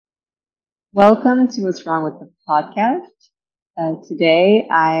Welcome to What's Wrong with the Podcast. Today,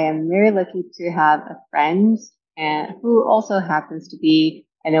 I am very lucky to have a friend and who also happens to be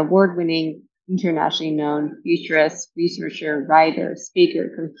an award-winning, internationally known futurist, researcher, writer, speaker,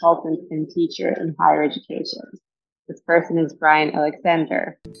 consultant, and teacher in higher education. This person is Bryan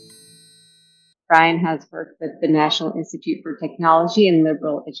Alexander. Bryan has worked with the National Institute for Technology and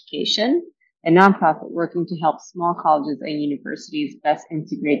Liberal Education, a nonprofit working to help small colleges and universities best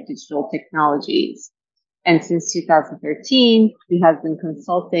integrate digital technologies. And since 2013, he has been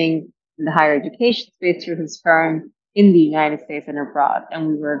consulting in the higher education space through his firm in the United States and abroad. And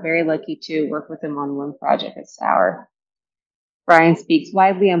we were very lucky to work with him on one project at Sauer. Bryan speaks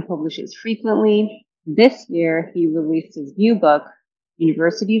widely and publishes frequently. This year, he released his new book,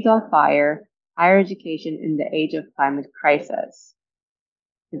 Universities on Fire, Higher Education in the Age of Climate Crisis.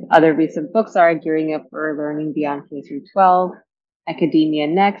 His other recent books are Gearing Up for Learning Beyond K through 12, Academia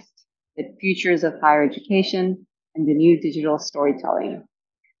Next, The Futures of Higher Education, and The New Digital Storytelling.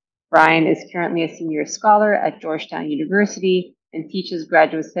 Bryan is currently a senior scholar at Georgetown University and teaches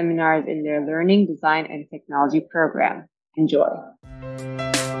graduate seminars in their Learning, Design, and Technology program. Enjoy.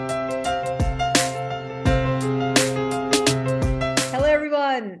 Hello,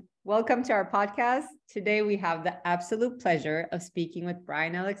 everyone. Welcome to our podcast. Today, we have the absolute pleasure of speaking with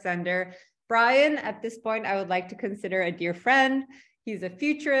Bryan Alexander. Bryan, at this point, I would like to consider a dear friend. He's a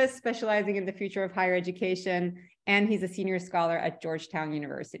futurist specializing in the future of higher education, and he's a senior scholar at Georgetown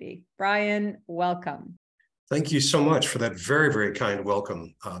University. Bryan, welcome. Thank you so much for that very, very kind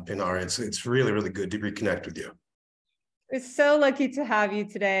welcome, Pinar. It's really, really good to reconnect with you. We're so lucky to have you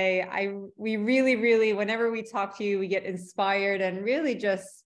today. We really, whenever we talk to you, we get inspired and really just,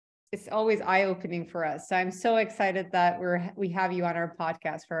 it's always eye-opening for us. So I'm so excited that we have you on our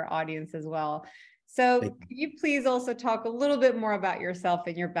podcast for our audience as well. So could you please also talk a little bit more about yourself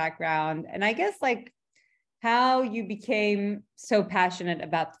and your background, and I guess like how you became so passionate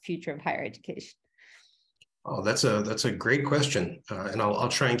about the future of higher education? Oh, that's a great question, and I'll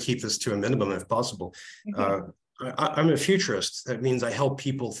try and keep this to a minimum if possible. I'm a futurist. That means I help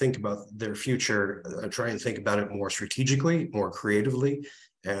people think about their future, try and think about it more strategically, more creatively.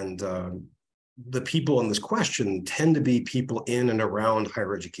 And the people in this question tend to be people in and around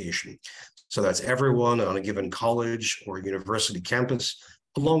higher education. So that's everyone on a given college or university campus,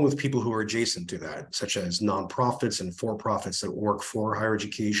 along with people who are adjacent to that, such as nonprofits and for-profits that work for higher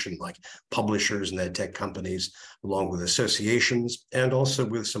education, like publishers and ed tech companies, along with associations, and also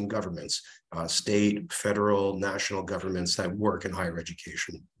with some governments, state, federal, national governments that work in higher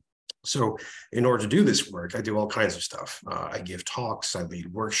education. So in order to do this work, I do all kinds of stuff. I give talks, I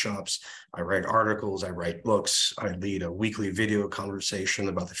lead workshops, I write articles, I write books, I lead a weekly video conversation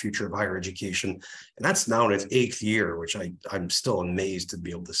about the future of higher education. And that's now in its 8th year, which I'm still amazed to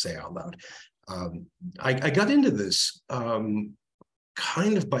be able to say out loud. I got into this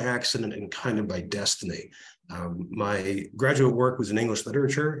kind of by accident and kind of by destiny. My graduate work was in English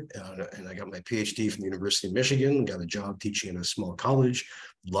literature, and I got my PhD from the University of Michigan, got a job teaching in a small college,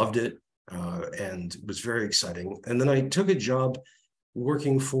 loved it, and it was very exciting. And then I took a job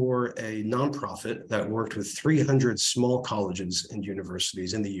working for a nonprofit that worked with 300 small colleges and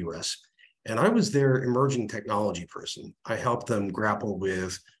universities in the US. And I was their emerging technology person. I helped them grapple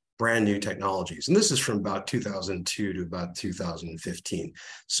with brand new technologies. And this is from about 2002 to about 2015.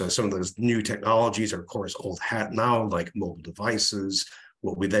 So some of those new technologies are, of course, old hat now, like mobile devices,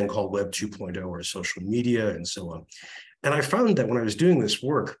 what we then call Web 2.0 or social media, and so on. And I found that when I was doing this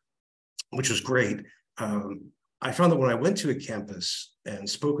work, which was great, I found that when I went to a campus and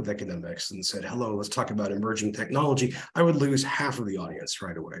spoke with academics and said, hello, let's talk about emerging technology, I would lose half of the audience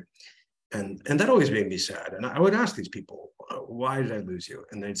right away. And that always made me sad. And I would ask these people, why did I lose you?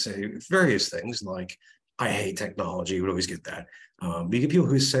 And they'd say various things like, I hate technology. You would always get that. You get people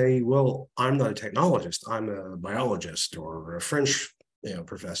who say, well, I'm not a technologist. I'm a biologist or a French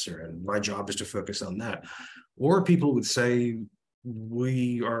professor, and my job is to focus on that. Or people would say,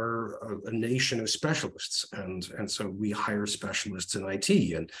 we are a nation of specialists. And so we hire specialists in IT,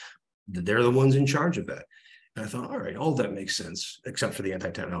 and they're the ones in charge of that. And I thought, all right, all that makes sense, except for the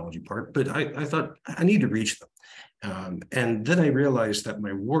anti-technology part. But I thought I need to reach them. And then I realized that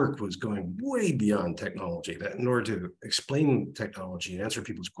my work was going way beyond technology, that in order to explain technology and answer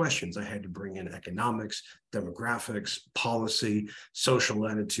people's questions, I had to bring in economics, demographics, policy, social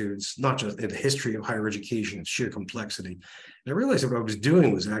attitudes, not just the history of higher education, its sheer complexity. And I realized that what I was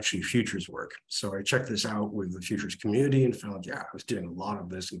doing was actually futures work. So I checked this out with the futures community and found, I was doing a lot of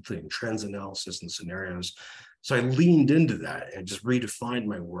this, including trends analysis and scenarios. So I leaned into that and just redefined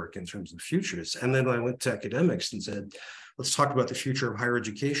my work in terms of futures. And then I went to academics and said, let's talk about the future of higher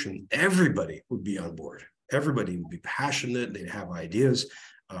education, everybody would be on board. Everybody would be passionate. They'd have ideas.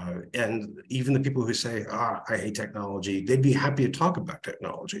 And even the people who say, I hate technology, they'd be happy to talk about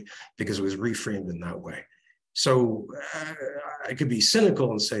technology because it was reframed in that way. So I could be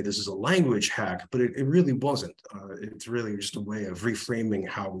cynical and say this is a language hack, but it really wasn't. It's really just a way of reframing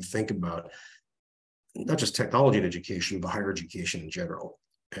how we think about not just technology in education, but higher education in general.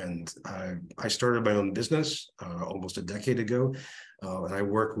 And I started my own business almost a decade ago, and I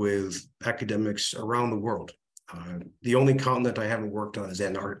work with academics around the world. The only continent I haven't worked on is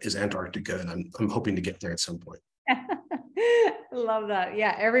Antarctica, and I'm hoping to get there at some point. Love that.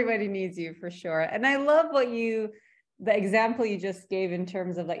 Yeah, everybody needs you for sure. And I love the example you just gave in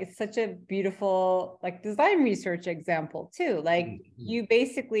terms of like, it's such a beautiful like design research example too. Like you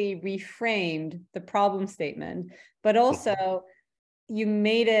basically reframed the problem statement, but also you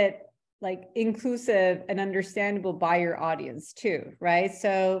made it like inclusive and understandable by your audience too, right?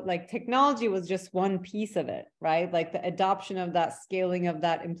 So like technology was just one piece of it, right? Like the adoption of that, scaling of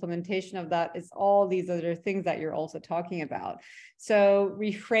that, implementation of that is all these other things that you're also talking about. So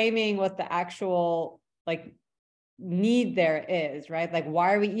reframing what the actual like need there is, right? Like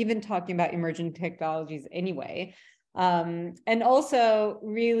why are we even talking about emerging technologies anyway? And also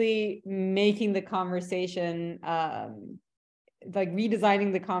really making the conversation like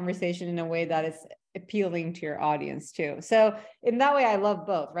redesigning the conversation in a way that is appealing to your audience too. So in that way, I love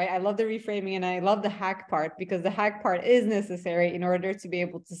both, right? I love the reframing and I love the hack part, because the hack part is necessary in order to be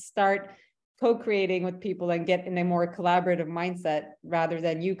able to start co-creating with people and get in a more collaborative mindset, rather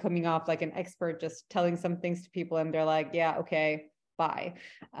than you coming off like an expert, just telling some things to people and they're like, yeah, okay, bye.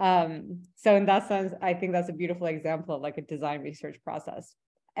 So in that sense, I think that's a beautiful example of like a design research process.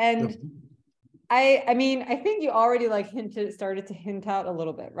 And I mean, I think you already like started to hint out a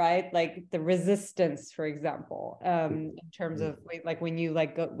little bit, right? Like the resistance, for example, in terms of like when you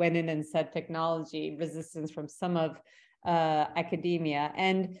like went in and said technology, resistance from some of academia.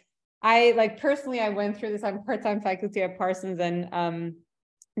 And I like personally, I went through this. I'm part-time faculty at Parsons, and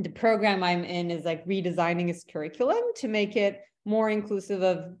the program I'm in is like redesigning its curriculum to make it more inclusive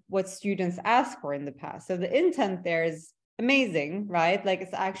of what students asked for in the past. So the intent there is amazing, right? Like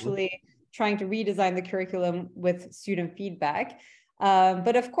it's actually trying to redesign the curriculum with student feedback.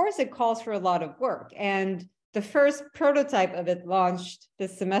 But of course, it calls for a lot of work. And the first prototype of it launched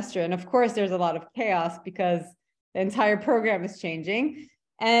this semester. And of course, there's a lot of chaos because the entire program is changing.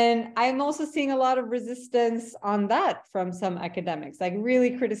 And I'm also seeing a lot of resistance on that from some academics, like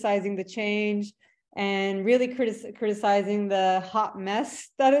really criticizing the change and really criticizing the hot mess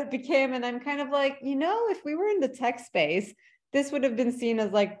that it became. And I'm kind of like, if we were in the tech space, this would have been seen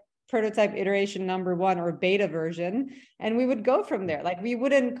as like prototype iteration number 1 or beta version, and we would go from there. Like we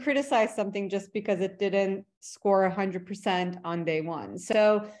wouldn't criticize something just because it didn't score 100% on day 1.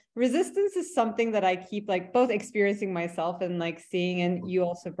 So resistance is something that I keep like both experiencing myself and like seeing, and you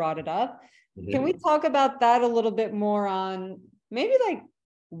also brought it up. Can we talk about that a little bit more on maybe like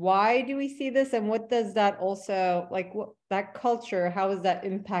why do we see this, and what does that also like, what that culture, how is that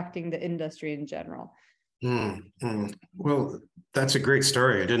impacting the industry in general? Well, that's a great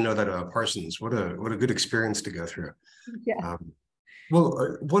story. I didn't know that about Parsons. What a good experience to go through. Yeah.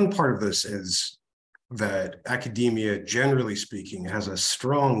 One part of this is that academia, generally speaking, has a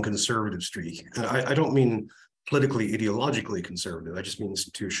strong conservative streak. And I don't mean politically, ideologically conservative. I just mean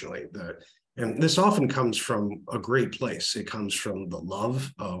institutionally. And this often comes from a great place. It comes from the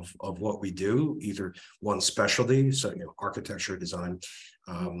love of what we do, either one specialty, so architecture, design,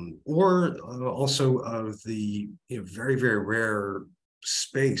 or also of the very, very rare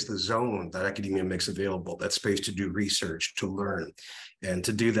space, the zone that academia makes available, that space to do research, to learn, and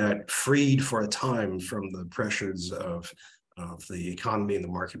to do that freed for a time from the pressures of the economy and the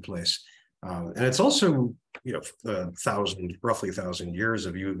marketplace. And it's also, roughly 1,000 years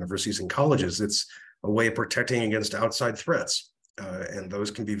of universities and colleges. It's a way of protecting against outside threats. And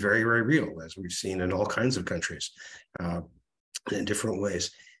those can be very, very real, as we've seen in all kinds of countries in different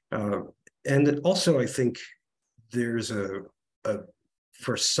ways. And also, I think there's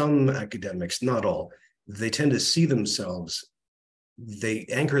for some academics, not all, they tend to see themselves, they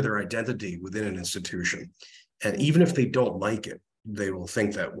anchor their identity within an institution. And even if they don't like it, they will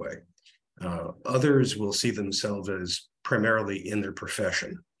think that way. Others will see themselves as primarily in their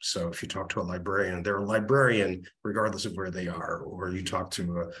profession. So if you talk to a librarian, they're a librarian regardless of where they are. Or you talk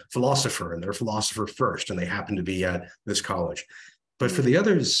to a philosopher and they're a philosopher first, and they happen to be at this college. But for the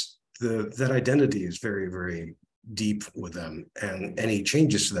others, that identity is very, very deep with them. And any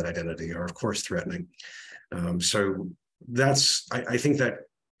changes to that identity are, of course, threatening. So I think that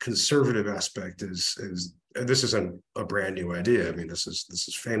conservative aspect is this isn't a brand new idea. I mean, this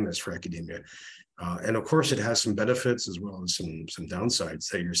is famous for academia. And of course, it has some benefits as well as some downsides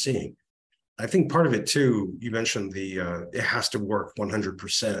that you're seeing. I think part of it too, you mentioned it has to work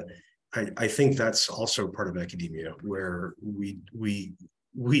 100%. I think that's also part of academia, where we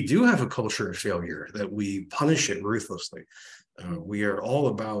do have a culture of failure, that we punish it ruthlessly. We are all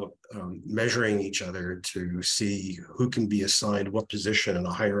about measuring each other to see who can be assigned what position in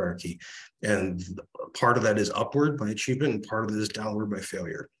a hierarchy. And part of that is upward by achievement, and part of it is downward by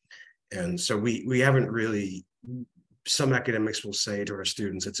failure. And so we haven't really, some academics will say to our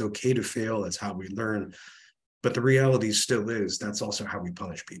students, it's okay to fail, that's how we learn. But the reality still is that's also how we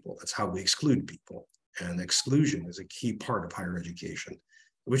punish people. That's how we exclude people. And exclusion is a key part of higher education,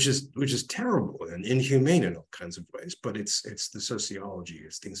 which is terrible and inhumane in all kinds of ways. But it's the sociology,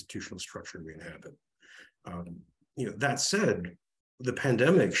 it's the institutional structure we inhabit. That said, the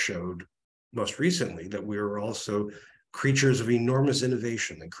pandemic showed most recently that we were also creatures of enormous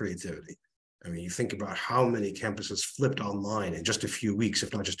innovation and creativity. I mean, you think about how many campuses flipped online in just a few weeks,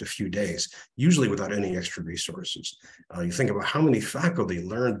 if not just a few days, usually without any extra resources. You think about how many faculty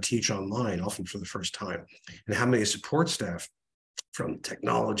learned to teach online, often for the first time, and how many support staff, from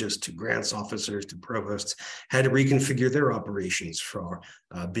technologists to grants officers to provosts, had to reconfigure their operations for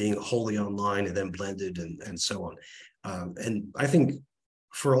being wholly online and then blended and so on. And I think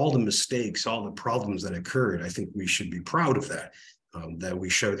for all the mistakes, all the problems that occurred, I think we should be proud of that. That we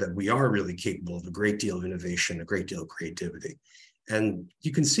show that we are really capable of a great deal of innovation, a great deal of creativity. And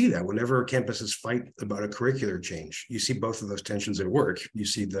you can see that whenever campuses fight about a curricular change, you see both of those tensions at work. You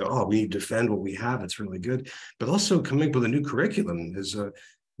see that, we need to defend what we have, it's really good. But also coming up with a new curriculum is a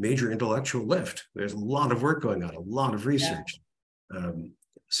major intellectual lift. There's a lot of work going on, a lot of research. Yeah.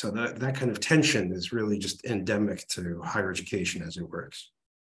 So that kind of tension is really just endemic to higher education as it works.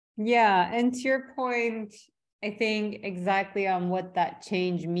 Yeah, and to your point, I think exactly on what that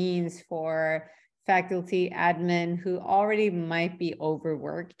change means for faculty, admin, who already might be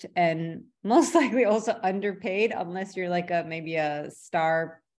overworked and most likely also underpaid, unless you're like maybe a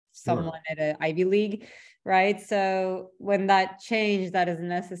star someone at an Ivy League, right? So when that change that is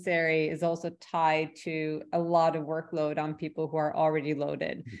necessary is also tied to a lot of workload on people who are already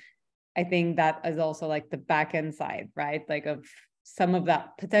loaded. I think that is also like the back end side, right? Like of some of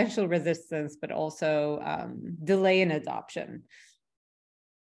that potential resistance, but also delay in adoption.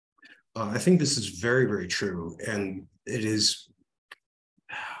 I think this is very, very true. And it is,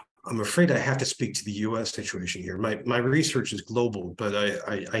 I'm afraid I have to speak to the US situation here. My research is global, but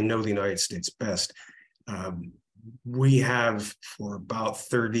I know the United States best. We have for about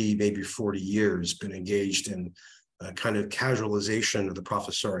 30, maybe 40 years been engaged in a kind of casualization of the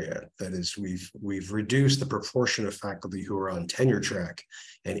professoriate. That is, we've reduced the proportion of faculty who are on tenure track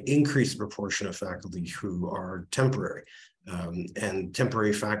and increased the proportion of faculty who are temporary. And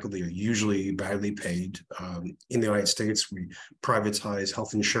temporary faculty are usually badly paid. In the United States, we privatize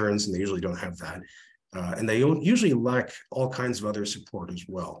health insurance, and they usually don't have that. And they usually lack all kinds of other support as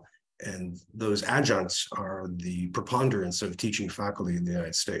well. And those adjuncts are the preponderance of teaching faculty in the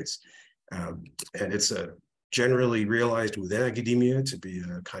United States. And it's generally realized within academia to be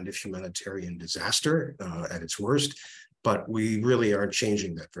a kind of humanitarian disaster at its worst, but we really aren't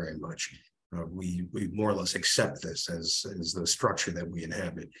changing that very much. We more or less accept this as the structure that we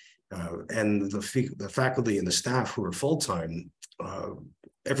inhabit. And the faculty and the staff who are full-time,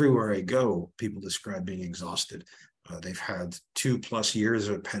 everywhere I go, people describe being exhausted. They've had 2+ years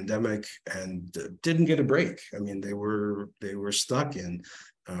of a pandemic and didn't get a break. I mean, they were stuck in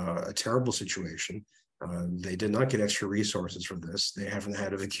a terrible situation. They did not get extra resources for this. They haven't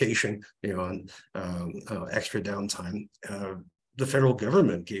had a vacation, on extra downtime. The federal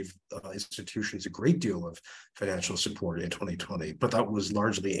government gave institutions a great deal of financial support in 2020, but that was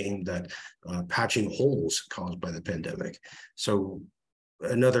largely aimed at patching holes caused by the pandemic. So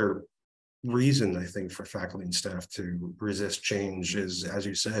another reason, I think, for faculty and staff to resist change is, as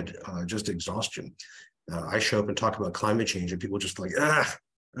you said, just exhaustion. I show up and talk about climate change and people just like,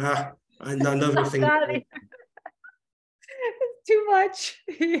 another thing. It's too much.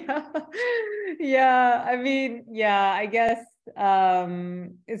 Yeah. I mean, I guess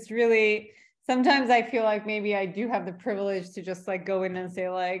it's really, sometimes I feel like maybe I do have the privilege to just like go in and say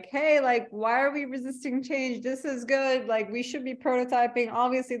like, hey, like, why are we resisting change? This is good. Like, we should be prototyping.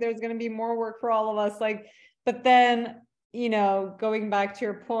 Obviously, there's going to be more work for all of us. Like, but then, going back to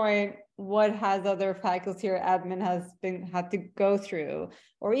your point, what has other faculty or admin had to go through,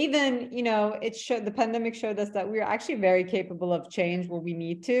 or even, the pandemic showed us that we're actually very capable of change where we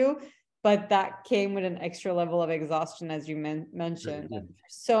need to. but that came with an extra level of exhaustion, as you mentioned. And for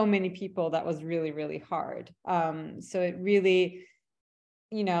so many people, that was really, really hard. So it really,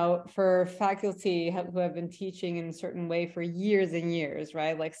 for faculty who have been teaching in a certain way for years and years,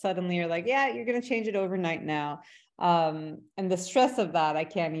 right? Like suddenly you're like, yeah, you're going to change it overnight now. And the stress of that, I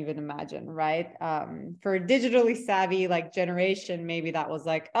can't even imagine, right? For a digitally savvy like generation, maybe that was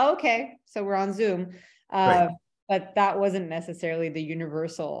like, oh, okay, so we're on Zoom. Right. But that wasn't necessarily the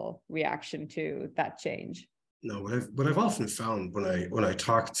universal reaction to that change. No, what I've often found when I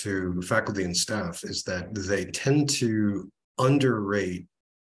talk to faculty and staff is that they tend to underrate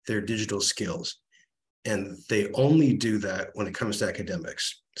their digital skills. And they only do that when it comes to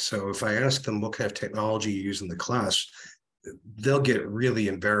academics. So if I ask them what kind of technology you use in the class, they'll get really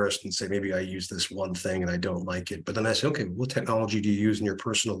embarrassed and say, maybe I use this one thing and I don't like it. But then I say, okay, what technology do you use in your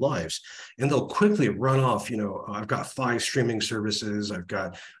personal lives? And they'll quickly run off, I've got 5 streaming services, I've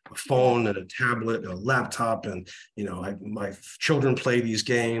got a phone and a tablet and a laptop, and, my children play these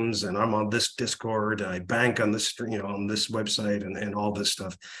games, and I'm on this Discord, and I bank on this, on this website, and all this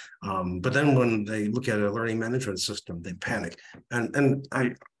stuff. But then when they look at a learning management system, they panic. And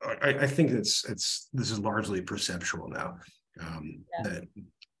I think this is largely perceptual now.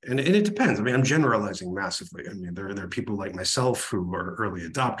 And it depends. I mean, I'm generalizing massively. I mean, there are people like myself who are early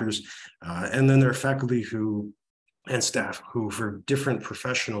adopters, and then there are faculty and staff who, for different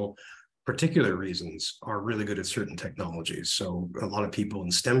professional particular reasons, are really good at certain technologies. So a lot of people in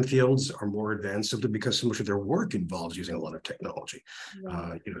STEM fields are more advanced simply because so much of their work involves using a lot of technology.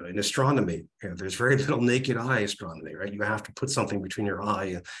 In astronomy, there's very little naked eye astronomy, right? You have to put something between your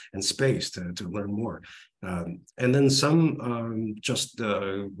eye and space to learn more. And then some just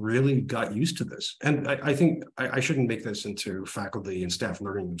really got used to this. And I think I shouldn't make this into faculty and staff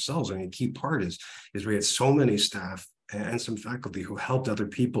learning themselves. I mean, a key part is we had so many staff and some faculty who helped other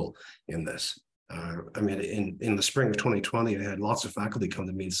people in this. I mean, in the spring of 2020, I had lots of faculty come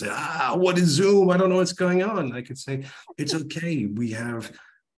to me and say, what is Zoom? I don't know what's going on. And I could say, it's okay. We have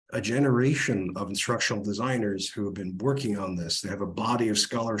a generation of instructional designers who have been working on this. They have a body of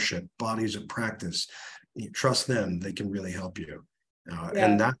scholarship, bodies of practice. You trust them, they can really help you.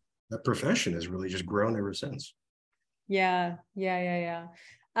 And that profession has really just grown ever since. Yeah.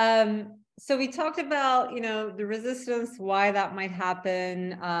 So we talked about, the resistance, why that might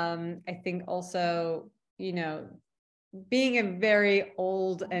happen. I think also, being a very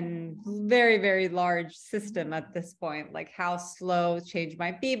old and very, very large system at this point, like how slow change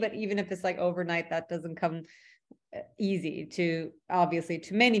might be, but even if it's like overnight, that doesn't come easy to, obviously,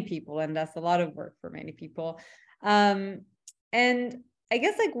 to many people, and that's a lot of work for many people. And I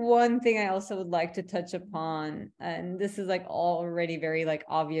guess like one thing I also would like to touch upon, and this is like already very like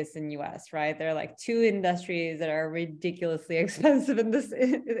obvious in US, right? There are like 2 industries that are ridiculously expensive in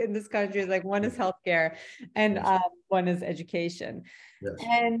this country. Like one is healthcare and one is education. Yes.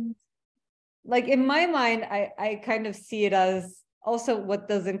 And like in my mind, I kind of see it as also what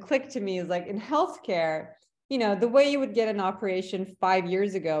doesn't click to me is like in healthcare, the way you would get an operation 5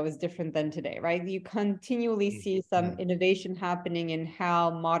 years ago is different than today, right? You continually see some innovation happening in how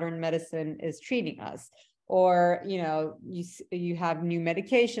modern medicine is treating us, or, you have new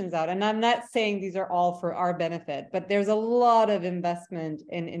medications out. And I'm not saying these are all for our benefit, but there's a lot of investment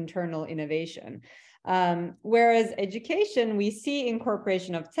in internal innovation. Whereas education, we see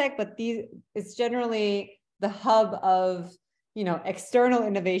incorporation of tech, but it's generally the hub of external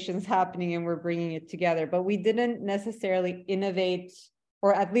innovations happening, and we're bringing it together, but we didn't necessarily innovate,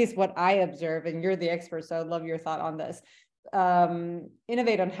 or at least what I observe, and you're the expert, so I'd love your thought on this,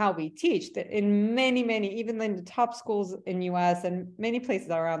 innovate on how we teach. That in many, even in the top schools in US and many places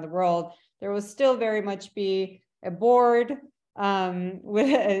around the world, there will still very much be a board with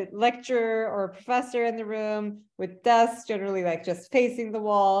a lecturer or a professor in the room, with desks generally like just facing the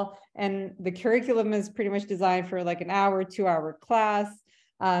wall, and the curriculum is pretty much designed for like an hour, 2-hour class.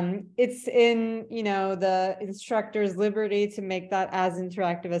 It's in the instructor's liberty to make that as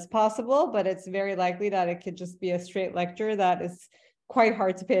interactive as possible, but it's very likely that it could just be a straight lecture that is quite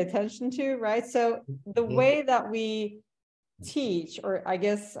hard to pay attention to, right? So the way that we teach, or I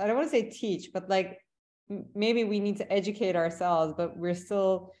guess I don't want to say teach, but like maybe we need to educate ourselves, but we're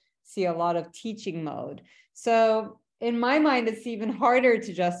still see a lot of teaching mode. So in my mind, it's even harder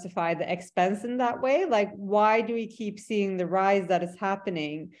to justify the expense in that way. Like, why do we keep seeing the rise that is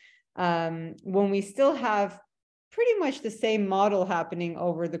happening when we still have pretty much the same model happening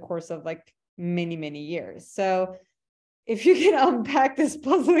over the course of like many years? So if you can unpack this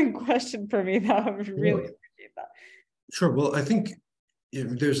puzzling question for me, that I would really appreciate that. Sure. Well, I think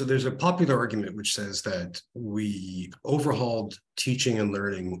there's a popular argument which says that we overhauled teaching and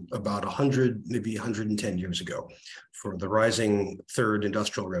learning about 100, maybe 110 years ago for the rising third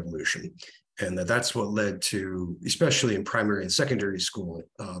industrial revolution. And that's what led to, especially in primary and secondary school,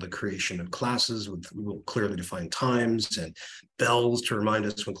 the creation of classes with clearly defined times and bells to remind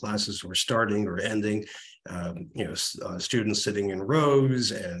us when classes were starting or ending. Students sitting in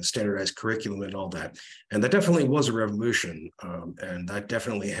rows and standardized curriculum and all that. And that definitely was a revolution. And that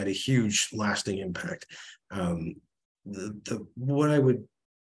definitely had a huge lasting impact. What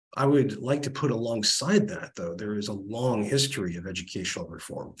I would like to put alongside that, though, there is a long history of educational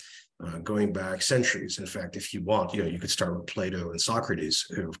reform going back centuries. In fact, if you want, you could start with Plato and Socrates,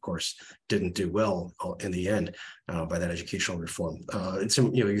 who, of course, didn't do well in the end by that educational reform.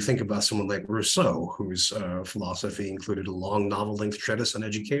 You think about someone like Rousseau, whose philosophy included a long novel-length treatise on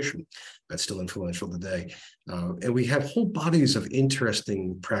education that's still influential today. And we have whole bodies of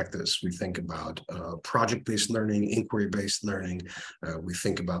interesting practice. We think about project-based learning, inquiry-based learning. We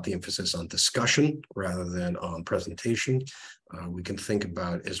think about the emphasis on discussion rather than on presentation. We can think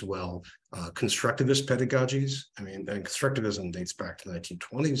about as well constructivist pedagogies. I mean, and constructivism dates back to the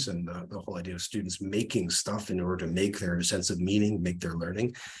 1920s, and the whole idea of students making stuff in order to make their sense of meaning, make their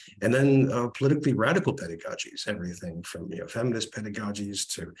learning. And then politically radical pedagogies, everything from feminist pedagogies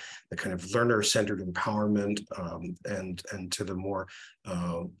to the kind of learner-centered empowerment and to the more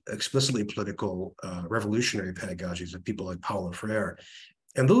explicitly political revolutionary pedagogies of people like Paulo Freire.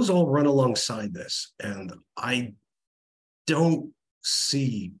 And those all run alongside this. And I don't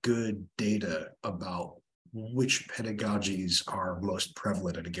see good data about which pedagogies are most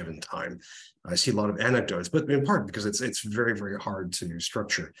prevalent at a given time. I see a lot of anecdotes, but in part because it's very, very hard to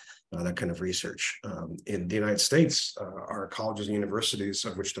structure that kind of research. In the United States, our colleges and universities,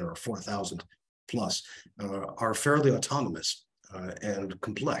 of which there are 4,000 plus, are fairly autonomous and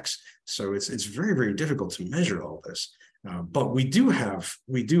complex. So it's very, very difficult to measure all this. But we do have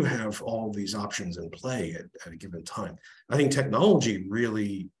all these options in play at a given time. I think technology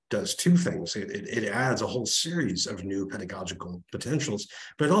really does two things. It adds a whole series of new pedagogical potentials,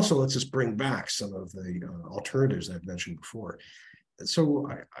 but it also lets us bring back some of the alternatives I've mentioned before. So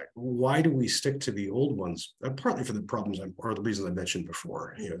why do we stick to the old ones? Partly for the problems or the reasons I mentioned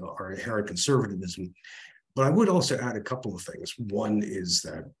before, our inherent conservatism. But I would also add a couple of things. One is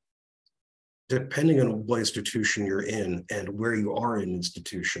that depending on what institution you're in and where you are in an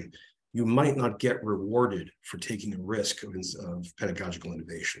institution, you might not get rewarded for taking a risk of pedagogical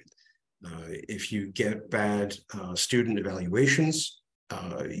innovation. If you get bad student evaluations,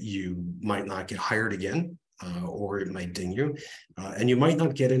 you might not get hired again, or it might ding you. And you might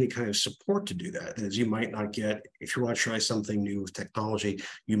not get any kind of support to do that. As you might not get, if you want to try something new with technology,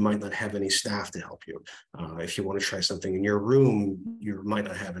 you might not have any staff to help you. If you want to try something in your room, you might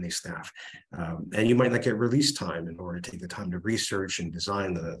not have any staff. And you might not get release time in order to take the time to research and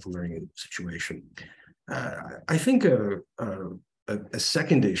design the learning situation. I think a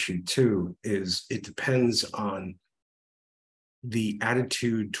second issue too is it depends on the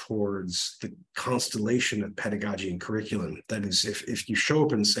attitude towards the constellation of pedagogy and curriculum. That is, if you show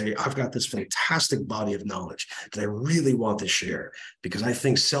up and say, I've got this fantastic body of knowledge that I really want to share because I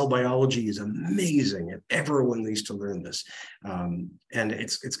think cell biology is amazing and everyone needs to learn this. And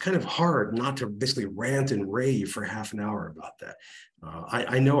it's kind of hard not to basically rant and rave for half an hour about that.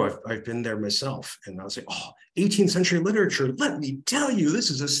 I know I've been there myself, and I'll say, 18th century literature, let me tell you,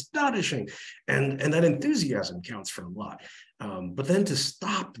 this is astonishing. And that enthusiasm counts for a lot. But then to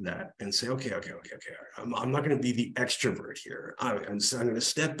stop that and say, okay, I'm not going to be the extrovert here. I'm going to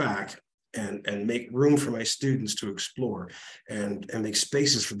step back and make room for my students to explore and make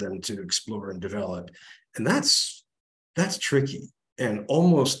spaces for them to explore and develop. And that's tricky. And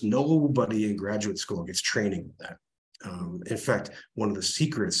almost nobody in graduate school gets training with that. In fact, one of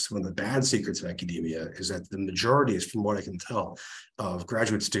the bad secrets of academia is that the majority, from what I can tell, of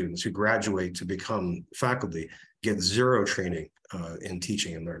graduate students who graduate to become faculty get zero training in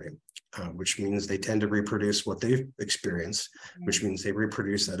teaching and learning, which means they tend to reproduce what they've experienced, which means they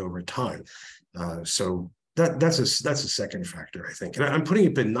reproduce that over time. So that's a second factor, I think. And I'm putting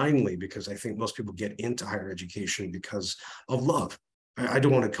it benignly because I think most people get into higher education because of love. I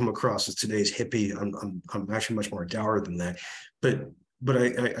don't want to come across as today's hippie. I'm actually much more dour than that. But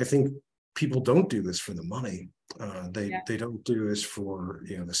I think people don't do this for the money. They don't do this for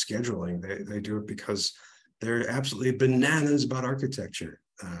the scheduling. They do it because they're absolutely bananas about architecture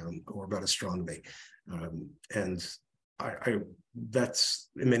or about astronomy. And that's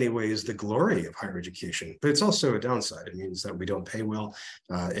in many ways the glory of higher education, but it's also a downside. It means that we don't pay well.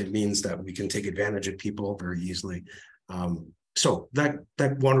 It means that we can take advantage of people very easily. So that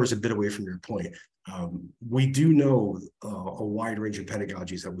wanders a bit away from your point. We do know a wide range of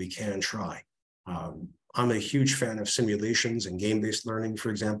pedagogies that we can try. I'm a huge fan of simulations and game-based learning, for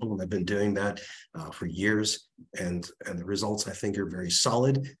example, and I've been doing that for years, and the results I think are very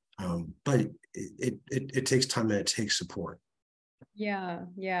solid. But it takes time and it takes support. Yeah,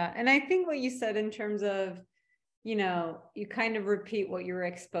 yeah. And I think what you said in terms of, you know, you kind of repeat what you were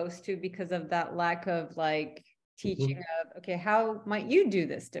exposed to because of that lack of like teaching of, okay, how might you do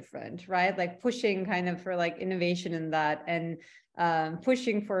this different, right? Like pushing kind of for like innovation in that, and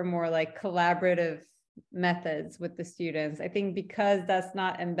pushing for more like collaborative methods with the students. I think because that's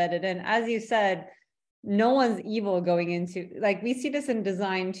not embedded in, as you said, no one's evil going into, like, we see this in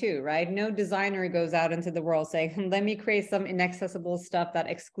design too, right? No designer goes out into the world saying, let me create some inaccessible stuff that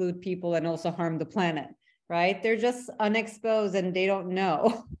exclude people and also harm the planet, right? They're just unexposed and they don't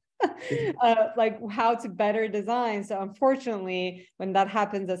know like how to better design. So unfortunately, when that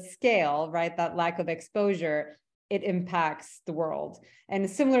happens at scale, right, that lack of exposure, it impacts the world. And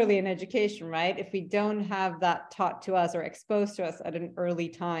similarly in education, right? If we don't have that taught to us or exposed to us at an early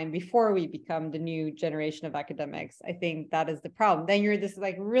time before we become the new generation of academics, I think that is the problem. Then you're this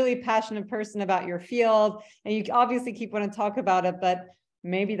like really passionate person about your field, and you obviously keep wanting to talk about it, but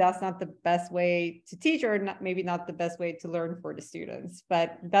maybe that's not the best way to teach, or not, maybe not the best way to learn for the students.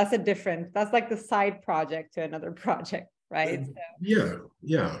 But that's that's like the side project to another project, right? So.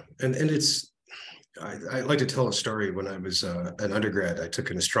 Yeah. And it's, I like to tell a story. When I was an undergrad, I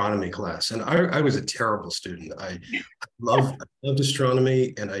took an astronomy class, and I was a terrible student. I loved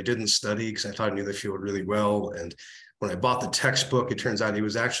astronomy, and I didn't study because I thought I knew the field really well. And when I bought the textbook, it turns out it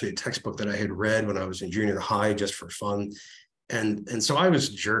was actually a textbook that I had read when I was in junior high just for fun. And so I was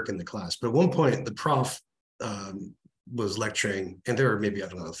a jerk in the class. But at one point, the prof was lecturing, and there were maybe, I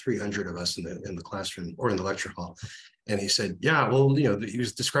don't know, 300 of us in the classroom or in the lecture hall. And he said, yeah, well, you know, he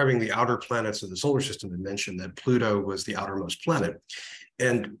was describing the outer planets of the solar system and mentioned that Pluto was the outermost planet.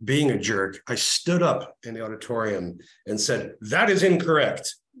 And being a jerk, I stood up in the auditorium and said, that is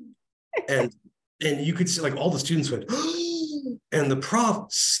incorrect. And you could see like all the students went, and the prof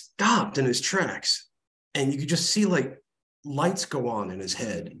stopped in his tracks. And you could just see like lights go on in his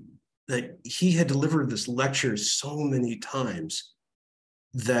head, that he had delivered this lecture so many times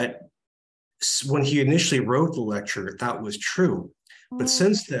that when he initially wrote the lecture, that was true. But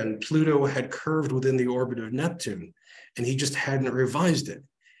since then, Pluto had curved within the orbit of Neptune, and he just hadn't revised it.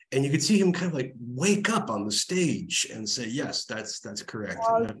 And you could see him kind of like wake up on the stage and say, yes, that's correct.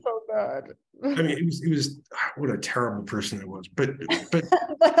 Oh, so good. I mean, it was what a terrible person I was. But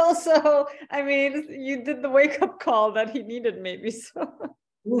but also, I mean, you did the wake-up call that he needed, maybe. So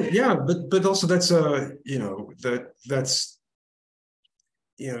well, yeah, but also that's you know, that's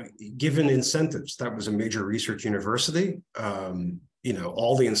you know, given incentives. That was a major research university. You know,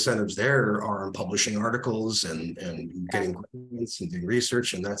 all the incentives there are in publishing articles and getting grants and doing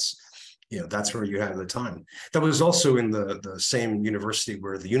research, and that's, you know, that's where you had the time. That was also in the same university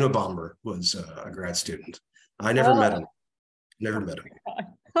where the Unabomber was a grad student. I never met him. Never met him.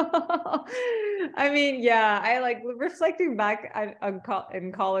 I mean, yeah, I like reflecting back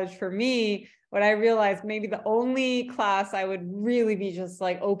in college. For me, what I realized, maybe the only class I would really be just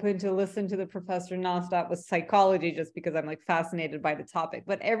like open to listen to the professor nonstop was psychology, just because I'm like fascinated by the topic.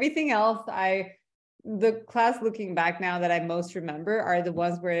 But everything else, the class looking back now that I most remember are the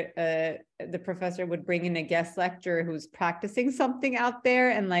ones where the professor would bring in a guest lecturer who's practicing something out there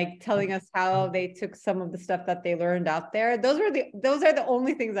and like telling us how they took some of the stuff that they learned out there. Those are the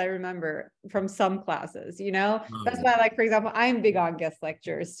only things I remember from some classes, you know. That's why, like, for example, I'm big on guest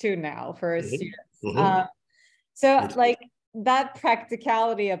lectures too now for students. So like that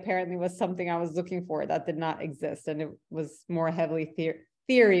practicality apparently was something I was looking for that did not exist, and it was more heavily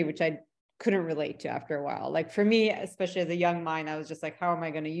theory, which I couldn't relate to after a while. Like for me, especially as a young mind, I was just like, how am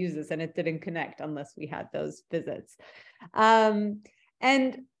I going to use this? And it didn't connect unless we had those visits. And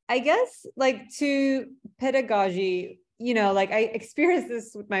I guess like to pedagogy, you know, like I experienced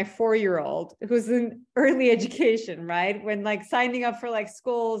this with my 4-year-old who's in early education, right? When like signing up for like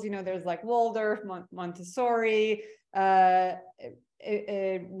schools, you know, there's like Waldorf, Montessori, Reggio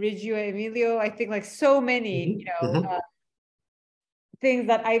Emilio, I think, like so many, you know, things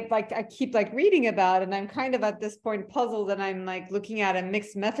that I keep like reading about, and I'm kind of at this point puzzled, and I'm like looking at a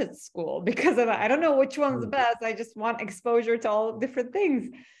mixed methods school because I don't know which one's the best. I just want exposure to all different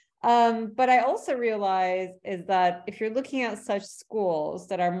things. But I also realize is that if you're looking at such schools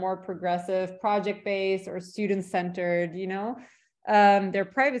that are more progressive, project-based or student-centered, you know, they're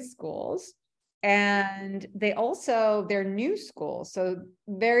private schools. And they're new school. So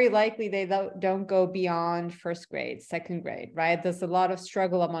very likely they don't go beyond first grade, second grade, right? There's a lot of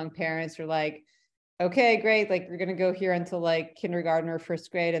struggle among parents who are like, okay, great. Like we're going to go here until like kindergarten or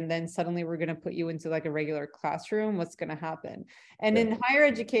first grade. And then suddenly we're going to put you into like a regular classroom. What's going to happen? And in higher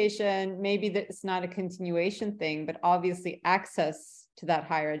education, maybe it's not a continuation thing, but obviously access to that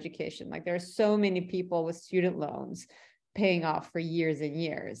higher education. Like there are so many people with student loans paying off for years and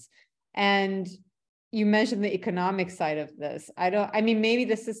years. And you mentioned the economic side of this. I mean, maybe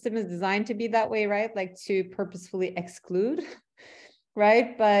the system is designed to be that way, right? Like to purposefully exclude,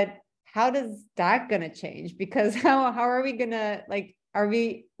 right? But how does that going to change? Because how are we going to, like, are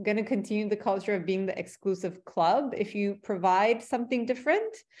we going to continue the culture of being the exclusive club if you provide something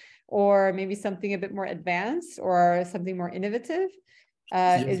different, or maybe something a bit more advanced or something more innovative?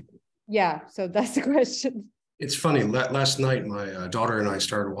 So that's the question. It's funny. Last night, my daughter and I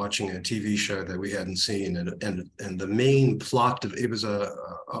started watching a TV show that we hadn't seen, and the main plot of it was a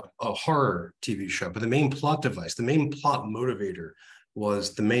horror TV show, but the main plot motivator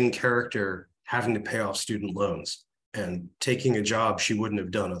was the main character having to pay off student loans and taking a job she wouldn't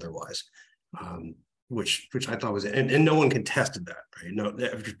have done otherwise, which I thought was, and no one contested that, right? No,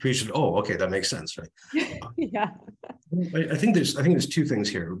 we should, oh, okay, that makes sense, right? Yeah. I think there's two things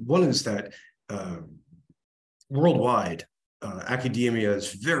here. One is that worldwide, academia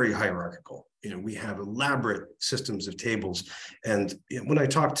is very hierarchical. We have elaborate systems of tables. And when I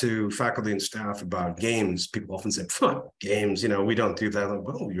talk to faculty and staff about games, people often say, games, we don't do that. Like,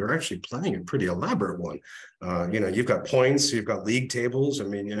 well, you're actually playing a pretty elaborate one. You've got points, you've got league tables. I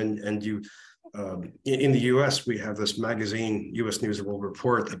mean, and you, in the US, we have this magazine, US News and World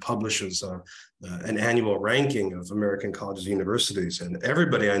Report, that publishes an annual ranking of American colleges and universities. And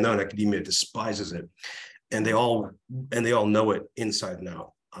everybody I know in academia despises it. And they all know it inside and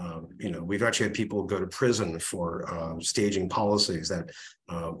out. We've actually had people go to prison for staging policies that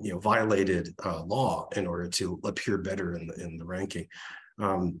violated law in order to appear better in the ranking.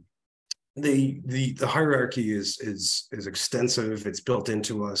 The hierarchy is extensive. It's built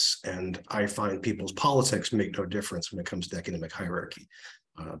into us, and I find people's politics make no difference when it comes to academic hierarchy.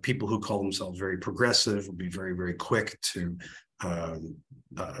 People who call themselves very progressive will be very, very quick to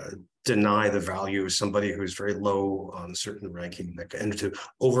deny the value of somebody who's very low on a certain ranking, and to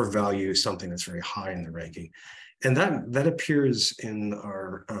overvalue something that's very high in the ranking. And that appears in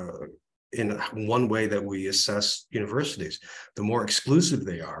our in one way that we assess universities. The more exclusive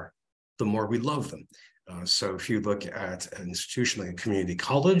they are, the more we love them. So if you look at an institution like a community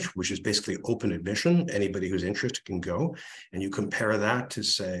college, which is basically open admission, anybody who's interested can go, and you compare that to,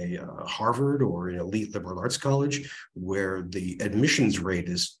 say, Harvard or an elite liberal arts college, where the admissions rate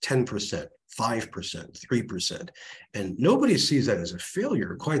is 10%, 5%, 3%. And nobody sees that as a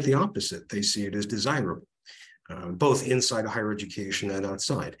failure, quite the opposite. They see it as desirable, both inside higher education and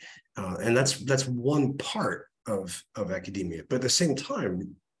outside. And that's one part of academia. But at the same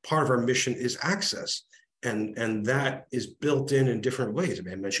time, part of our mission is access. And that is built in different ways. I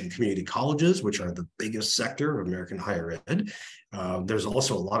mean, I mentioned community colleges, which are the biggest sector of American higher ed. There's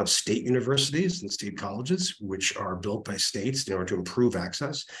also a lot of state universities and state colleges, which are built by states in order to improve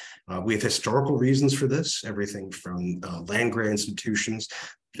access. We have historical reasons for this, everything from land grant institutions,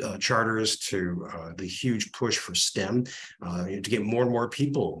 charters, to the huge push for STEM, to get more and more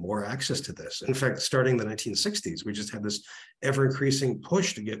people more access to this. In fact, starting in the 1960s, we just had this ever-increasing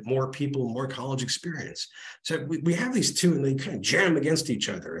push to get more people, more college experience. So we have these two, and they kind of jam against each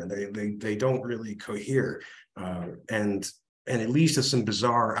other, and they don't really cohere. And it leads to some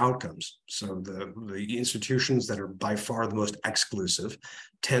bizarre outcomes. So the institutions that are by far the most exclusive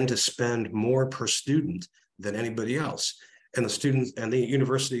tend to spend more per student than anybody else. And the students and the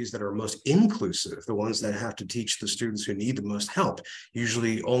universities that are most inclusive, the ones that have to teach the students who need the most help,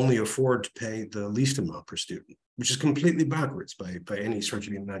 usually only afford to pay the least amount per student, which is completely backwards by any stretch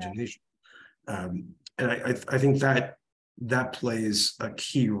of the imagination. And I think that plays a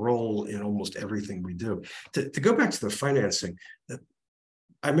key role in almost everything we do. To go back to the financing,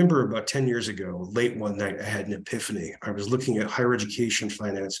 I remember about 10 years ago, late one night, I had an epiphany. I was looking at higher education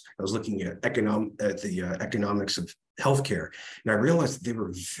finance. I was looking at the economics of healthcare, and I realized that they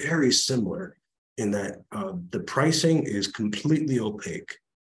were very similar in that the pricing is completely opaque.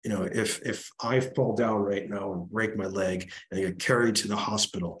 If I fall down right now and break my leg and I get carried to the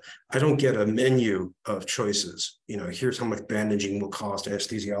hospital, I don't get a menu of choices. Here's how much bandaging will cost,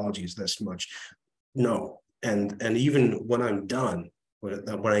 anesthesiology is this much. No, and even when I'm done,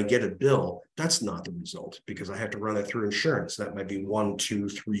 When I get a bill, that's not the result, because I have to run it through insurance. That might be 1, 2,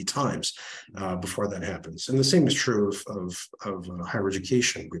 3 times before that happens. And the same is true of higher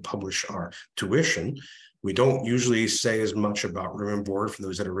education. We publish our tuition. We don't usually say as much about room and board for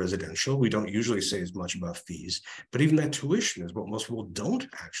those that are residential. We don't usually say as much about fees, but even that tuition is what most people don't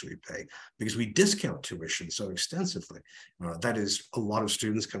actually pay, because we discount tuition so extensively. That is, a lot of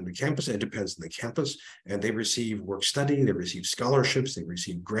students come to campus. It depends on the campus, and they receive work study, they receive scholarships, they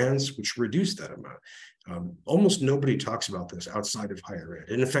receive grants, which reduce that amount. Almost nobody talks about this outside of higher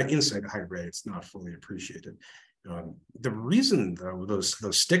ed. And in fact, inside higher ed, it's not fully appreciated. The reason, though, those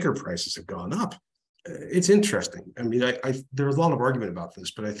sticker prices have gone up, it's interesting. I mean, there's a lot of argument about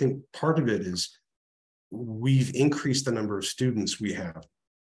this, but I think part of it is we've increased the number of students we have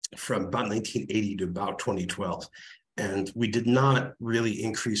from about 1980 to about 2012. And we did not really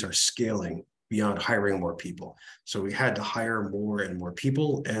increase our scaling beyond hiring more people. So we had to hire more and more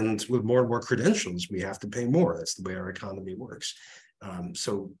people, and with more and more credentials, we have to pay more. That's the way our economy works.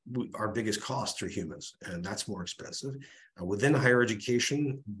 Our biggest costs are humans, and that's more expensive. Within higher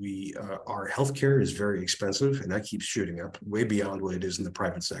education, our healthcare is very expensive, and that keeps shooting up way beyond what it is in the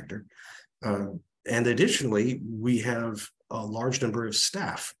private sector. And additionally, we have a large number of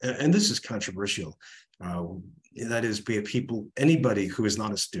staff, and this is controversial. That is, be it people, anybody who is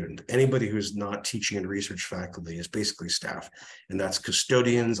not a student, anybody who is not teaching and research faculty is basically staff. And that's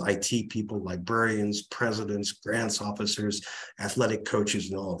custodians, IT people, librarians, presidents, grants officers, athletic coaches,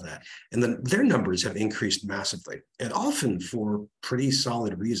 and all of that. And then their numbers have increased massively, and often for pretty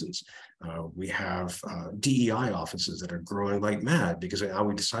solid reasons. We have DEI offices that are growing like mad, because now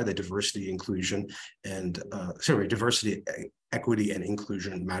we decide that diversity, equity, and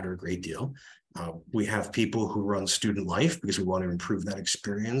inclusion matter a great deal. We have people who run student life because we want to improve that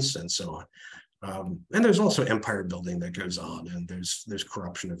experience, and so on. And there's also empire building that goes on, and there's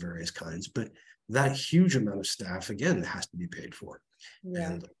corruption of various kinds. But that huge amount of staff, again, has to be paid for. Yeah.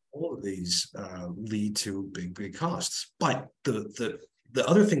 And all of these lead to big costs. But the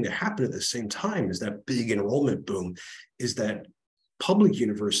other thing that happened at the same time is that big enrollment boom is that public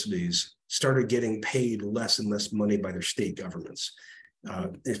universities started getting paid less and less money by their state governments.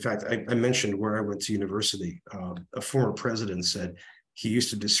 In fact, I mentioned where I went to university. A former president said he used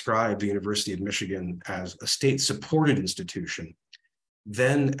to describe the University of Michigan as a state-supported institution,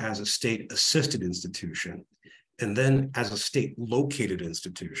 then as a state-assisted institution, and then as a state-located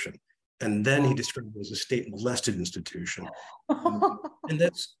institution. And then he described it as a state-molested institution. And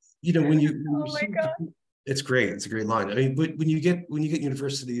that's, when you oh my God. It's great. It's a great line. I mean, when you get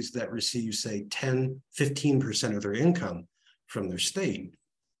universities that receive, say, 10, 15% of their income from their state,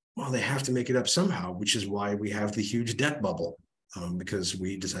 well, they have to make it up somehow, which is why we have the huge debt bubble, because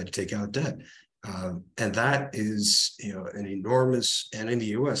we decide to take out debt. And that is, an enormous, and in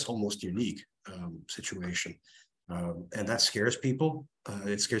the US, almost unique situation. And that scares people.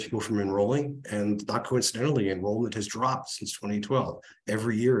 It scares people from enrolling. And not coincidentally, enrollment has dropped since 2012.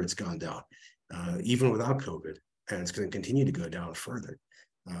 Every year it's gone down, even without COVID. And it's going to continue to go down further.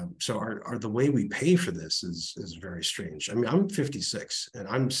 So the way we pay for this is very strange. I mean, I'm 56 and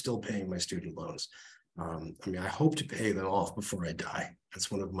I'm still paying my student loans. I hope to pay them off before I die.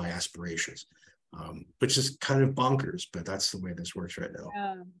 That's one of my aspirations, which is kind of bonkers, but that's the way this works right now.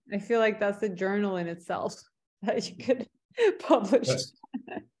 Yeah, I feel like that's a journal in itself that you could publish. Yes.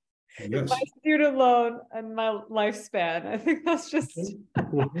 Yes. My student loan and my lifespan. I think that's just,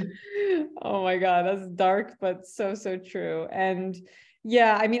 oh my God, that's dark, but so true. And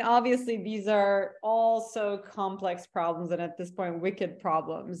yeah, I mean, obviously these are all so complex problems, and at this point, wicked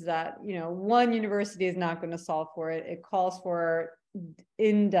problems that, one university is not going to solve for it. It calls for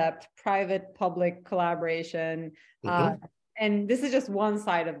in-depth private-public collaboration. And this is just one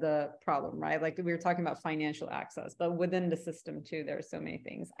side of the problem, right? Like we were talking about financial access, but within the system too, there are so many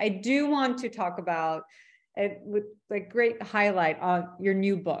things. I do want to talk about it with like great highlight on your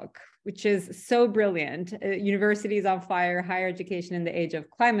new book, which is so brilliant. Universities on Fire, Higher Education in the Age of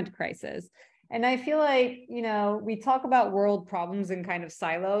Climate Crisis. And I feel like, we talk about world problems in kind of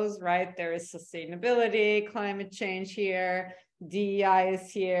silos, right? There is sustainability, climate change here, DEI is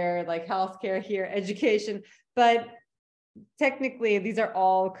here, like healthcare here, education, but technically these are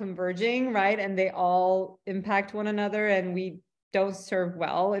all converging, right? And they all impact one another, and we don't serve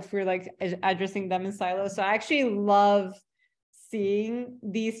well if we're like addressing them in silos. So I actually love seeing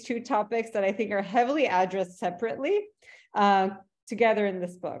these two topics that I think are heavily addressed separately together in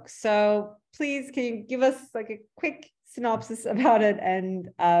this book. So please, can you give us like a quick synopsis about it and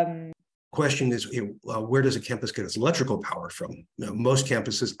question is, where does a campus get its electrical power from? Most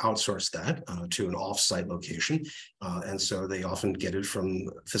campuses outsource that to an off-site location, and so they often get it from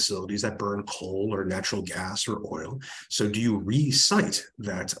facilities that burn coal or natural gas or oil. So do you re-site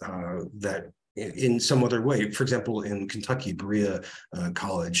that in some other way? For example, in Kentucky, Berea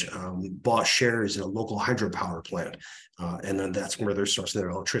College bought shares in a local hydropower plant, and then that's where they're sourcing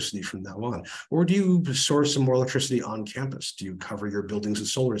their electricity from now on. Or do you source some more electricity on campus? Do you cover your buildings with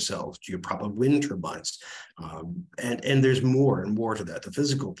solar cells? Do you prop up wind turbines? And there's more and more to that. The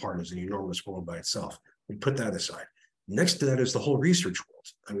physical part is an enormous world by itself. We put that aside. Next to that is the whole research world.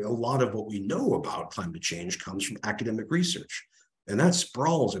 I mean, a lot of what we know about climate change comes from academic research. And that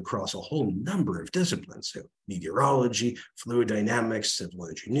sprawls across a whole number of disciplines: meteorology, fluid dynamics, civil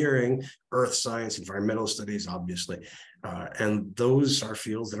engineering, earth science, environmental studies, obviously. And those are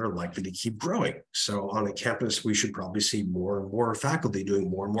fields that are likely to keep growing. So on a campus, we should probably see more and more faculty doing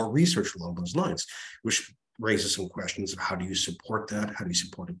more and more research along those lines, which raises some questions of how do you support that? How do you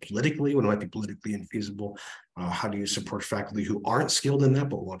support it politically when it might be politically infeasible? How do you support faculty who aren't skilled in that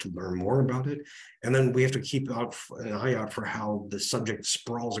but want to learn more about it? And then we have to keep an eye out for how the subject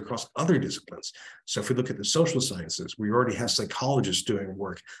sprawls across other disciplines. So if we look at the social sciences, we already have psychologists doing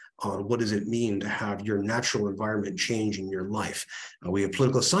work on what does it mean to have your natural environment change in your life. We have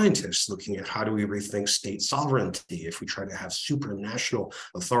political scientists looking at how do we rethink state sovereignty if we try to have supranational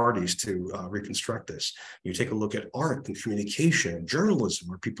authorities to reconstruct this. You take a look at art and communication and journalism,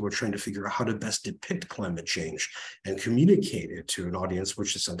 where people are trying to figure out how to best depict climate change and communicate it to an audience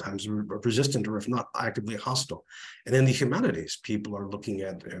which is sometimes resistant or if not actively hostile. And in the humanities, people are looking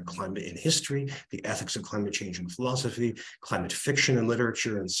at climate in history, the ethics of climate change in philosophy, climate fiction and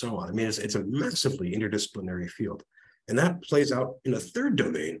literature, and so on. I mean, it's a massively interdisciplinary field. And that plays out in a third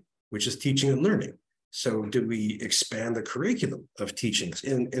domain, which is teaching and learning. So do we expand the curriculum of teachings?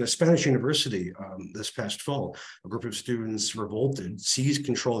 In a Spanish university this past fall, a group of students revolted, seized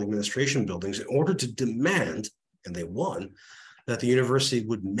control administration buildings in order to demand, and they won, that the university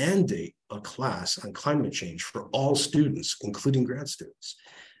would mandate a class on climate change for all students, including grad students.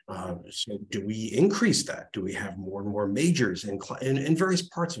 So do we increase that? Do we have more and more majors in various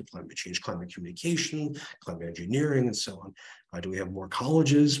parts of climate change, climate communication, climate engineering, and so on? Do we have more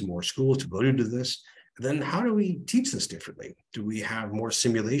colleges, more schools devoted to this? Then how do we teach this differently? Do we have more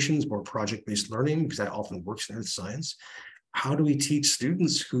simulations, more project-based learning? Because that often works in earth science. How do we teach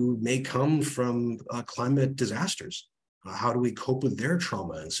students who may come from climate disasters? How do we cope with their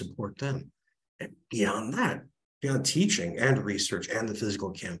trauma and support them? And beyond that, beyond teaching and research and the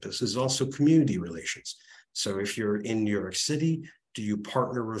physical campus is also community relations. So if you're in New York City, do you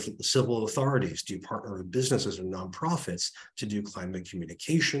partner with civil authorities? Do you partner with businesses and nonprofits to do climate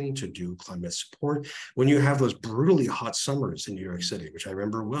communication, to do climate support? When you have those brutally hot summers in New York City, which I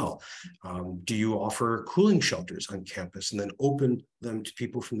remember well, do you offer cooling shelters on campus and then open them to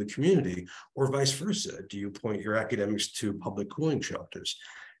people from the community, or vice versa? Do you point your academics to public cooling shelters?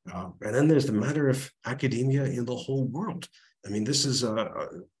 And then there's the matter of academia in the whole world. I mean, this is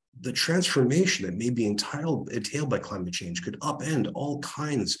the transformation that may be entailed by climate change could upend all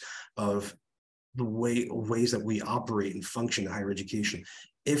kinds of the ways that we operate and function in higher education.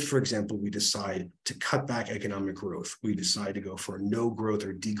 If, for example, we decide to cut back economic growth, we decide to go for a no growth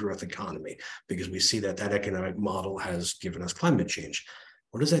or degrowth economy because we see that economic model has given us climate change.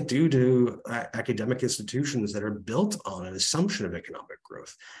 What does that do to academic institutions that are built on an assumption of economic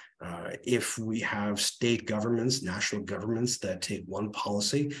growth? If we have state governments, national governments that take one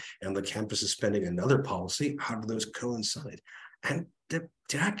policy and the campus is spending another policy, how do those coincide? And do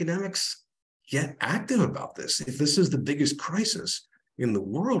academics get active about this? If this is the biggest crisis in the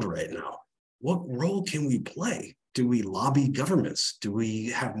world right now, what role can we play? Do we lobby governments? Do we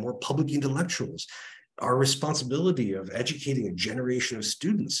have more public intellectuals? Our responsibility of educating a generation of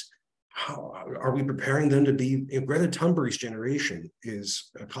students, how are we preparing them to be, if Greta Thunberg's generation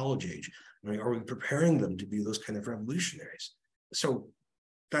is a college age, I mean, are we preparing them to be those kind of revolutionaries? So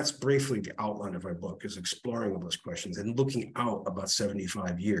that's briefly the outline of my book, is exploring all those questions and looking out about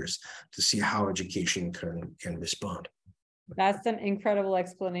 75 years to see how education can respond. That's an incredible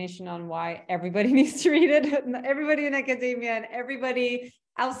explanation on why everybody needs to read it. Everybody in academia and everybody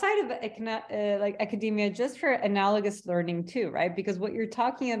outside of like academia, just for analogous learning too, right? Because what you're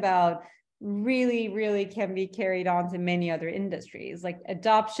talking about really, really can be carried on to many other industries, like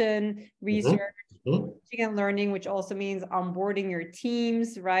adoption, research, teaching and learning, which also means onboarding your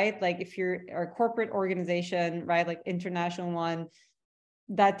teams, right? Like if you're a corporate organization, right, like international one,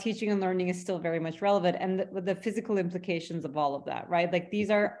 that teaching and learning is still very much relevant, and the physical implications of all of that, right? Like these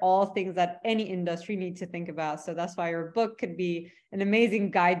are all things that any industry needs to think about. So that's why your book could be an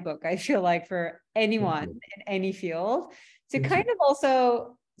amazing guidebook, I feel like, for anyone in any field to kind of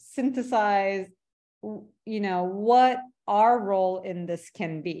also synthesize, what our role in this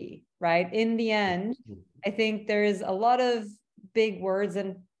can be, right? In the end, I think there's a lot of big words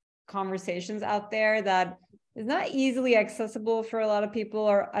and conversations out there that is not easily accessible for a lot of people,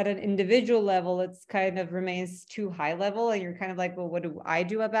 or at an individual level, it's kind of remains too high level. And you're kind of like, well, what do I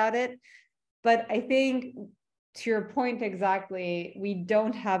do about it? But I think to your point exactly, we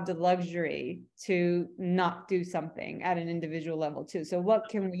don't have the luxury to not do something at an individual level too. So what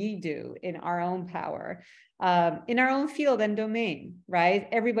can we do in our own power, in our own field and domain, right?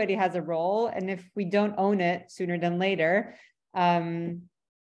 Everybody has a role. And if we don't own it sooner than later, the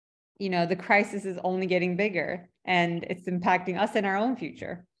crisis is only getting bigger, and it's impacting us in our own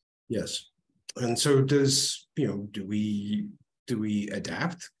future. Yes. And so do we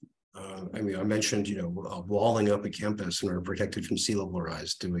adapt? I mentioned, walling up a campus in order to protect it from sea level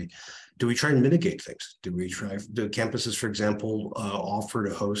rise. Do we try and mitigate things? Do campuses, for example, offer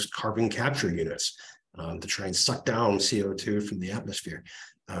to host carbon capture units to try and suck down CO2 from the atmosphere?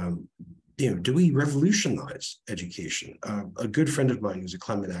 Do we revolutionize education? A good friend of mine who's a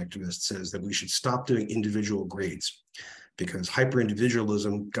climate activist says that we should stop doing individual grades because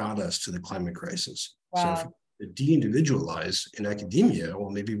hyper-individualism got us to the climate crisis. Wow. So if we de-individualize in academia,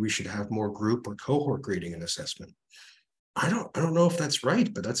 well, maybe we should have more group or cohort grading and assessment. I don't know if that's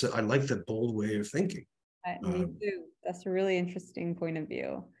right, but I like that bold way of thinking. Me too. That's a really interesting point of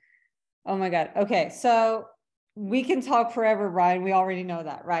view. Oh my God. Okay. So we can talk forever, Bryan. We already know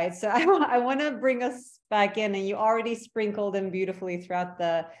that, right? So I want to bring us back in, and you already sprinkled in beautifully throughout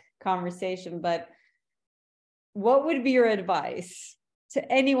the conversation, but what would be your advice to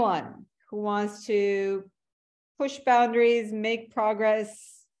anyone who wants to push boundaries, make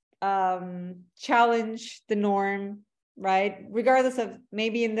progress, challenge the norm, right? Regardless of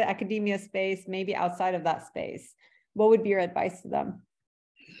maybe in the academia space, maybe outside of that space, what would be your advice to them?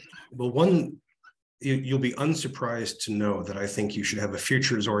 Well, you'll be unsurprised to know that I think you should have a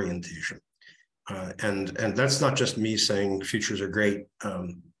futures orientation. And that's not just me saying futures are great.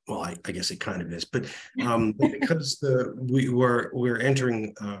 Well, I guess it kind of is, but because we're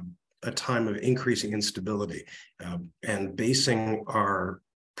entering a time of increasing instability and basing our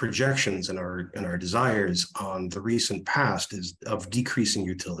projections and our desires on the recent past is of decreasing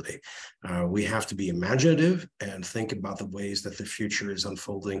utility. We have to be imaginative and think about the ways that the future is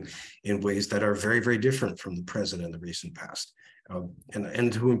unfolding in ways that are very, very different from the present and the recent past,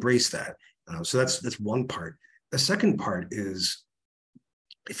 and to embrace that. So that's one part. The second part is,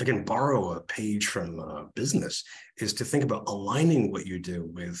 if I can borrow a page from business, is to think about aligning what you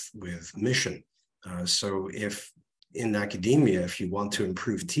do with mission. So if in academia, if you want to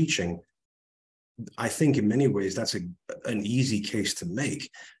improve teaching, I think in many ways that's an easy case to make.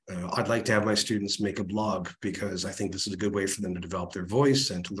 I'd like to have my students make a blog because I think this is a good way for them to develop their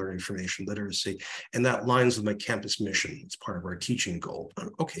voice and to learn information literacy. And that aligns with my campus mission. It's part of our teaching goal.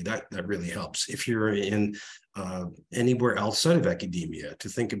 Okay, that really helps. If you're in anywhere outside of academia, to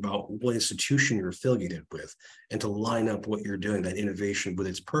think about what institution you're affiliated with and to line up what you're doing, that innovation, with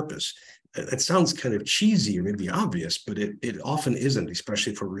its purpose. It sounds kind of cheesy or maybe obvious, but it often isn't,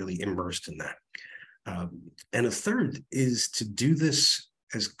 especially if we're really immersed in that. And a third is to do this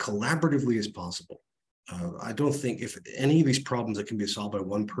as collaboratively as possible. I don't think if any of these problems that can be solved by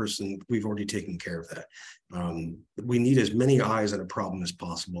one person, we've already taken care of that. We need as many eyes on a problem as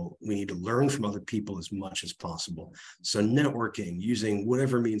possible. We need to learn from other people as much as possible. So networking, using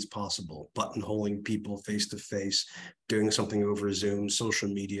whatever means possible, buttonholing people face-to-face, doing something over Zoom, social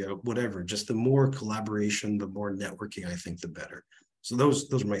media, whatever. Just the more collaboration, the more networking, I think, the better. So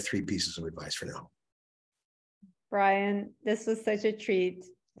those are my 3 pieces of advice for now. Bryan, this was such a treat.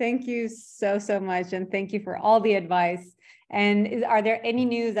 Thank you so much. And thank you for all the advice. And are there any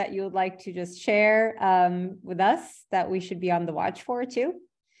news that you would like to just share with us that we should be on the watch for too?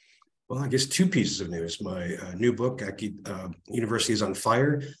 Well, I guess 2 pieces of news. My new book, University is on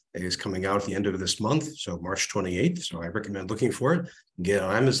Fire, is coming out at the end of this month, so March 28th. So I recommend looking for it. Get it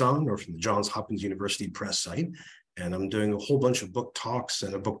on Amazon or from the Johns Hopkins University Press site. And I'm doing a whole bunch of book talks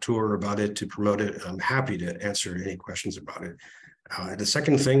and a book tour about it to promote it. I'm happy to answer any questions about it. The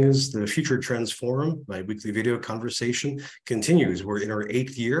second thing is the Future Trends Forum, my weekly video conversation continues. We're in our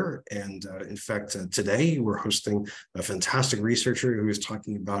 8th year. And in fact, today we're hosting a fantastic researcher who is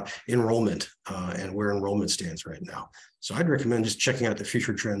talking about enrollment and where enrollment stands right now. So I'd recommend just checking out the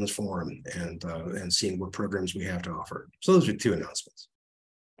Future Trends Forum and seeing what programs we have to offer. So those are 2 announcements.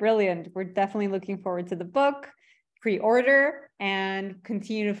 brilliant. We're definitely looking forward to the book, pre-order, and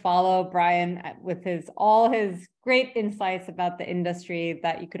continue to follow Bryan with all his great insights about the industry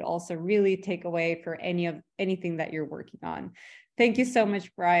that you could also really take away for anything that you're working on. Thank you so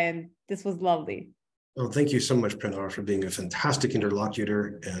much, Bryan. This was lovely. Well, thank you so much, Pinar, for being a fantastic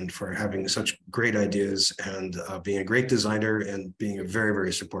interlocutor and for having such great ideas and being a great designer and being a very,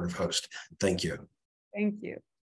 very supportive host. Thank you. Thank you.